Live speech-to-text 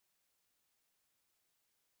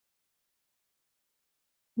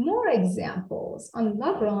More examples on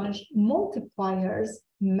Lagrange multipliers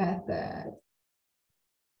method.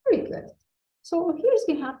 Very good. So here's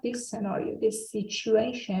we have this scenario, this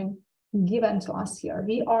situation given to us here.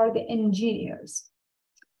 We are the engineers.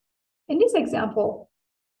 In this example,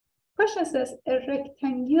 question says a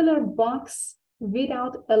rectangular box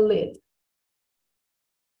without a lid.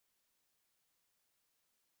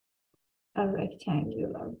 A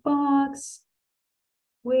rectangular box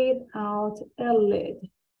without a lid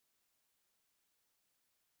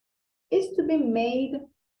is to be made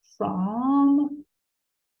from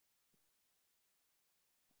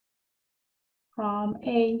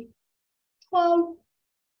a 12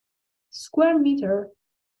 square meter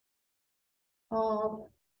of,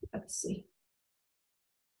 let's see,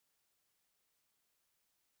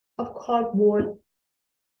 of cardboard.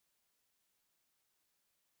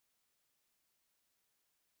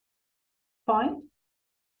 Fine.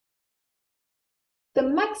 The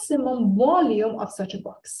maximum volume of such a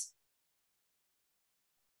box.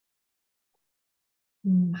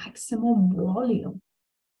 Maximum volume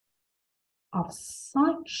of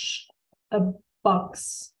such a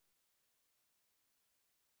box.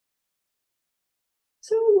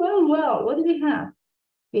 So, well, what do we have?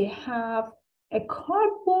 We have a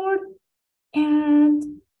cardboard and,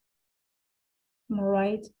 all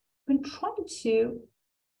right, we're trying to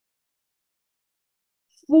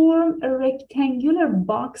form a rectangular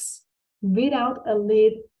box without a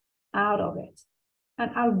lid out of it.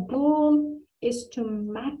 And our goal is to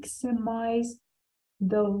maximize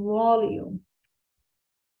the volume.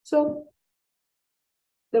 So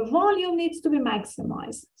the volume needs to be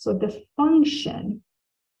maximized. So the function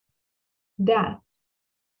that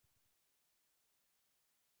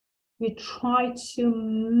we try to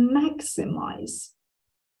maximize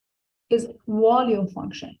is volume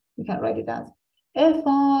function. We can write it as f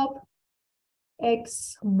of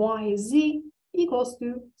x, y, z equals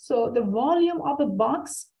to, so the volume of the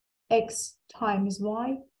box, x times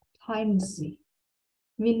y times z.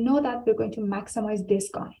 We know that we're going to maximize this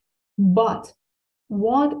guy, but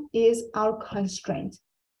what is our constraint?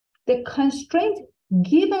 The constraint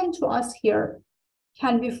given to us here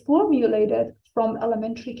can be formulated from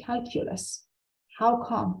elementary calculus. How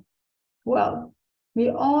come? Well, we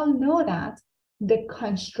all know that the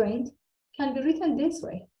constraint can be written this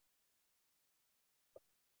way.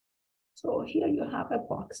 So here you have a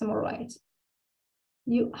box, am I right?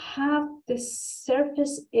 You have the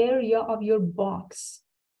surface area of your box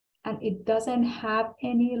and it doesn't have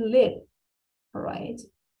any lid, all right?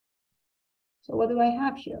 So what do I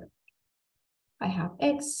have here? I have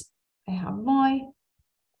x, I have y,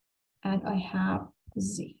 and I have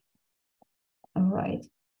z, all right?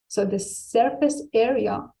 So the surface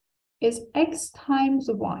area is x times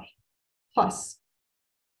y plus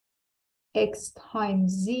x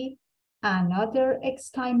times z, another x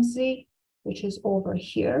times z, which is over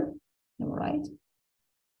here, all right?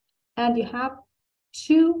 And you have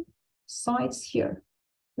two sides here,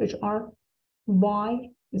 which are y,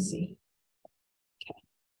 z. Okay,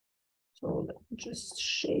 so let me just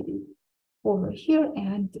shade it over here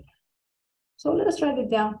and there. So let us write it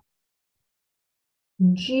down.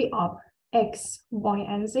 G of x, y,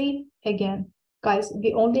 and z. Again, guys,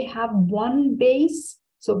 we only have one base,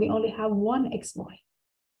 so we only have one xy.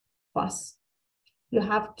 Plus, you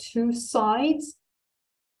have two sides,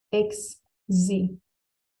 x, z.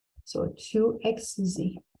 So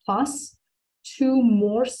 2xz plus two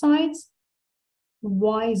more sides,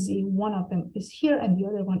 yz. One of them is here and the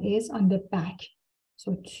other one is on the back.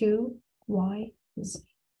 So 2yz.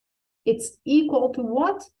 It's equal to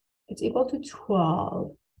what? It's equal to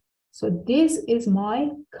 12. So this is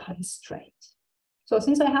my constraint. So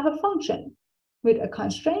since I have a function with a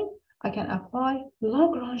constraint, I can apply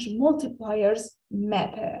Lagrange multipliers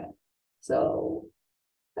method. So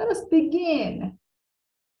let us begin.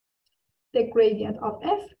 The gradient of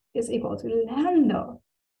f is equal to lambda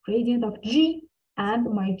gradient of g, and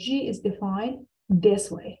my g is defined this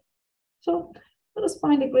way. So let us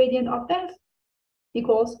find the gradient of f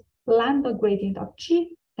equals lambda gradient of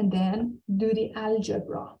g, and then do the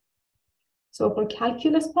algebra. So for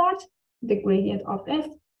calculus part, the gradient of f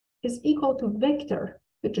is equal to vector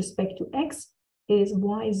with respect to x is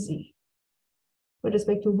yz. With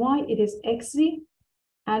respect to y, it is xz,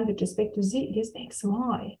 and with respect to z, it is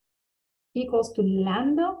xy, equals to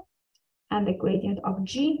lambda and the gradient of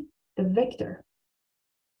g, the vector.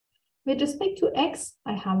 With respect to x,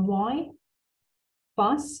 I have y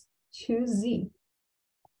plus 2z,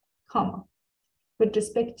 comma. With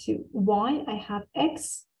respect to y, I have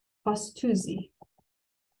x plus 2z.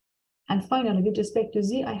 And finally, with respect to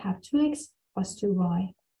z, I have 2x plus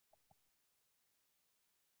 2y.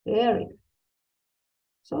 Very good.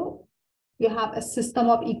 So you have a system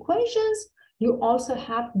of equations. You also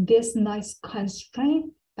have this nice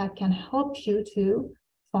constraint that can help you to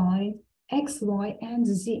find x, y, and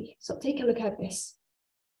z. So take a look at this.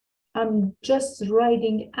 I'm just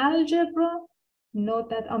writing algebra. Note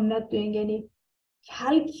that I'm not doing any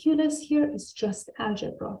calculus here. It's just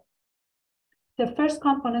algebra. The first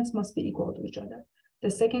components must be equal to each other. The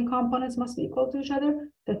second components must be equal to each other.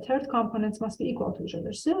 The third components must be equal to each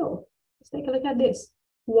other. So let's take a look at this.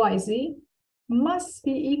 YZ must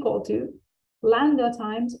be equal to lambda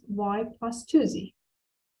times y plus 2z.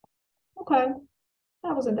 Okay,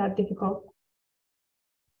 that wasn't that difficult.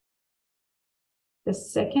 The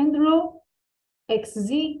second row,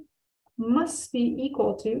 xz must be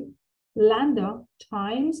equal to lambda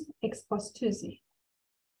times x plus 2z.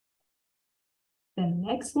 The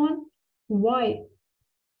next one,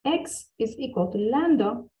 yx is equal to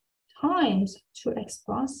lambda times 2x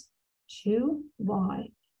plus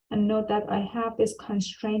 2y. And note that I have this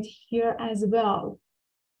constraint here as well.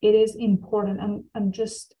 It is important. I'm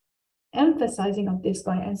just emphasizing on this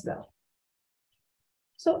guy as well.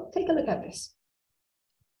 So take a look at this.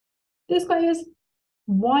 This guy is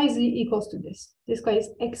yz equals to this. This guy is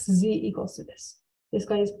xz equals to this. This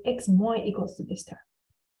guy is xy equals to this term.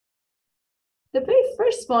 The very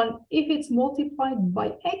first one, if it's multiplied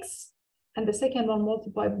by x, and the second one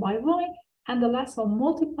multiplied by y, and the last one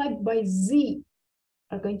multiplied by z,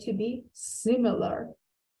 are going to be similar,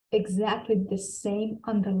 exactly the same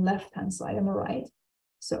on the left-hand side, am I right?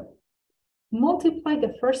 So multiply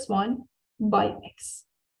the first one by x.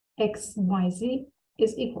 xyz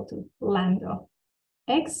is equal to lambda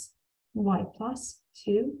x y plus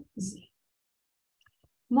 2z.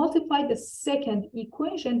 Multiply the second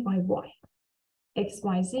equation by y.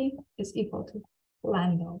 xyz is equal to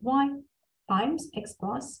lambda y times x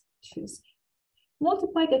plus 2z.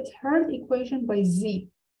 Multiply the third equation by z.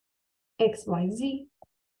 xyz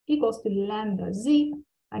equals to lambda z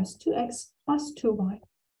times 2x plus 2y.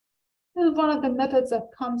 This is one of the methods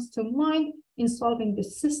that comes to mind in solving the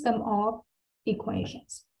system of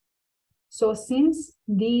equations. So since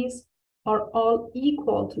these are all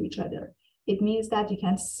equal to each other, it means that you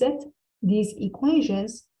can set these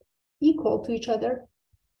equations equal to each other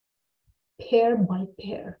pair by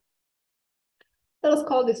pair. Let us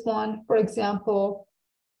call this one, for example,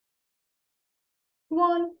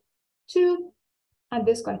 1, 2, and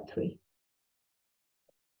this guy 3.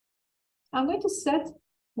 I'm going to set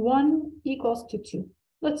 1 equals to 2.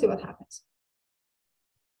 Let's see what happens.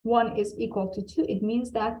 1 is equal to 2. It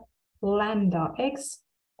means that lambda x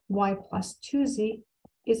y plus 2z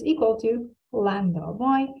is equal to lambda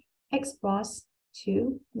y x plus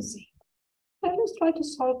 2z. And let's try to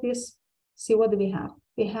solve this. See what do we have.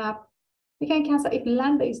 We can cancel, if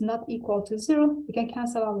lambda is not equal to 0, we can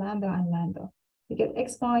cancel out lambda and lambda. We get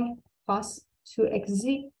xy plus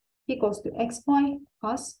 2xz equals to xy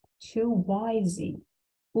plus 2yz.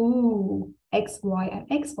 Ooh, xy and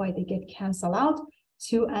xy, they get canceled out.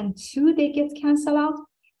 2 and 2, they get canceled out.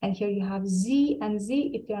 And here you have z and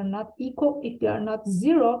z. If they are not equal, if they are not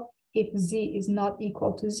 0, if z is not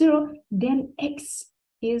equal to 0, then x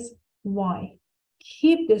is y.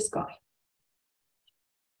 Keep this guy.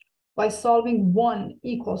 By solving 1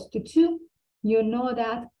 equals to 2, you know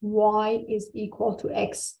that y is equal to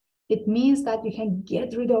x. It means that you can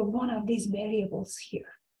get rid of one of these variables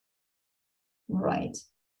here. Right.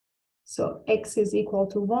 So x is equal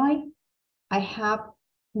to y. I have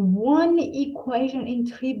one equation in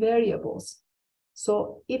 3 variables.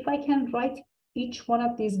 So if I can write each one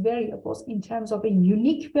of these variables in terms of a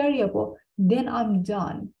unique variable, then I'm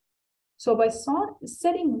done. So by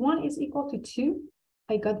setting 1 is equal to 2,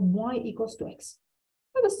 I got y equals to x.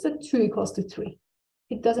 Let us set 2 equals to 3.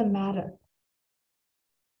 It doesn't matter.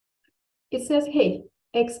 It says, hey,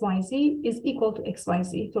 xyz is equal to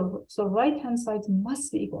xyz. So right-hand sides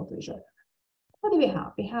must be equal to each other. What do we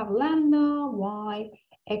have? We have lambda y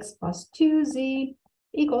x plus 2z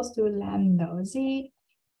equals to lambda z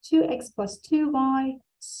 2x plus 2y.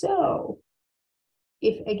 So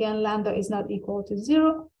if again lambda is not equal to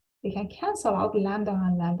 0, we can cancel out lambda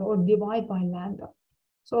and lambda or divide by lambda.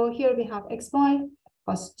 So here we have xy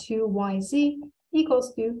plus 2yz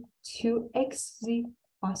equals to 2xz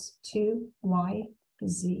plus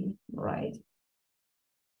 2yz, right?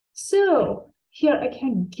 So here I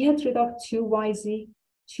can get rid of 2yz,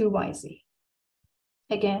 2yz.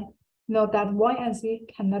 Again, note that y and z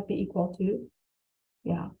cannot be equal to,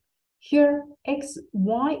 yeah. Here,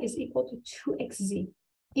 xy is equal to 2xz.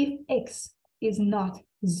 If x is not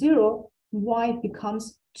 0, y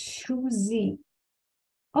becomes 2z.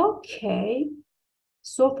 Okay,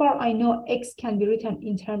 So far, I know x can be written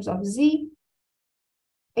in terms of z,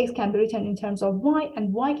 x can be written in terms of y,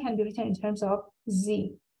 and y can be written in terms of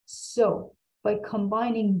z. So by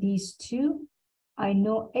combining these two, I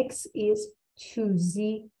know x is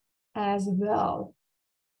 2z as well.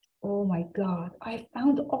 Oh my God, I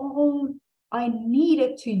found all I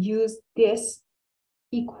needed to use this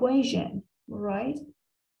equation, right?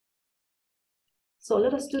 So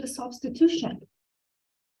let us do the substitution.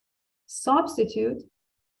 Substitute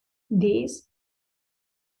these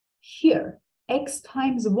here, x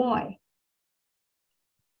times y,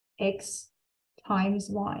 x times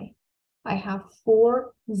y. I have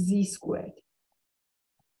 4z squared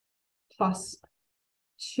plus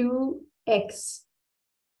 2x,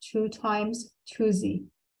 2 times 2z.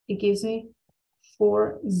 It gives me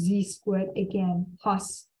 4z squared again,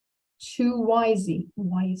 plus 2yz,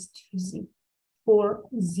 y is 2z.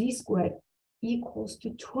 4z squared equals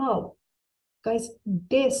to 12. Guys,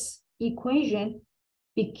 this equation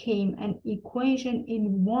became an equation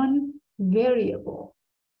in one variable,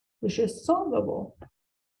 which is solvable.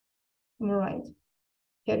 All right,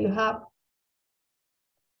 here you have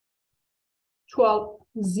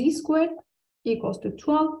 12z squared equals to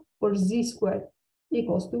 12, or z squared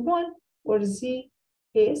equals to 1, or z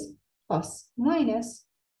is plus minus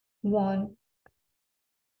 1.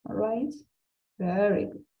 All right, very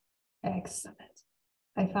good, excellent.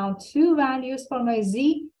 I found two values for my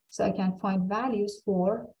z, so I can find values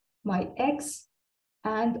for my x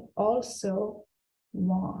and also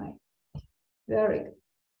y. Very good.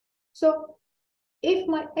 So if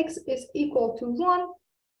my x is equal to 1,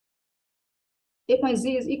 if my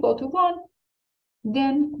z is equal to 1,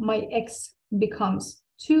 then my x becomes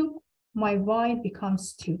 2, my y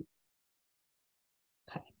becomes 2.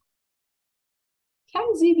 Okay.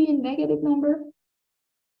 Can z be a negative number?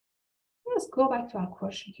 Let's go back to our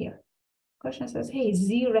question here. Question says, hey,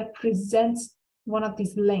 z represents one of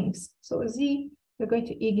these lengths. So z, we're going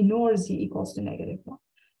to ignore z equals to -1.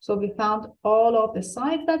 So we found all of the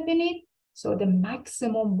sides that we need. So the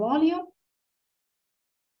maximum volume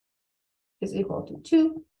is equal to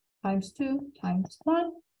 2 times 2 times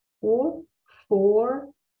 1, or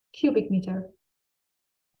 4 cubic meter.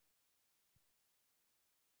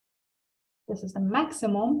 This is the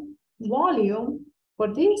maximum volume for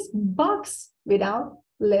this box without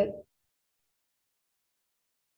lid.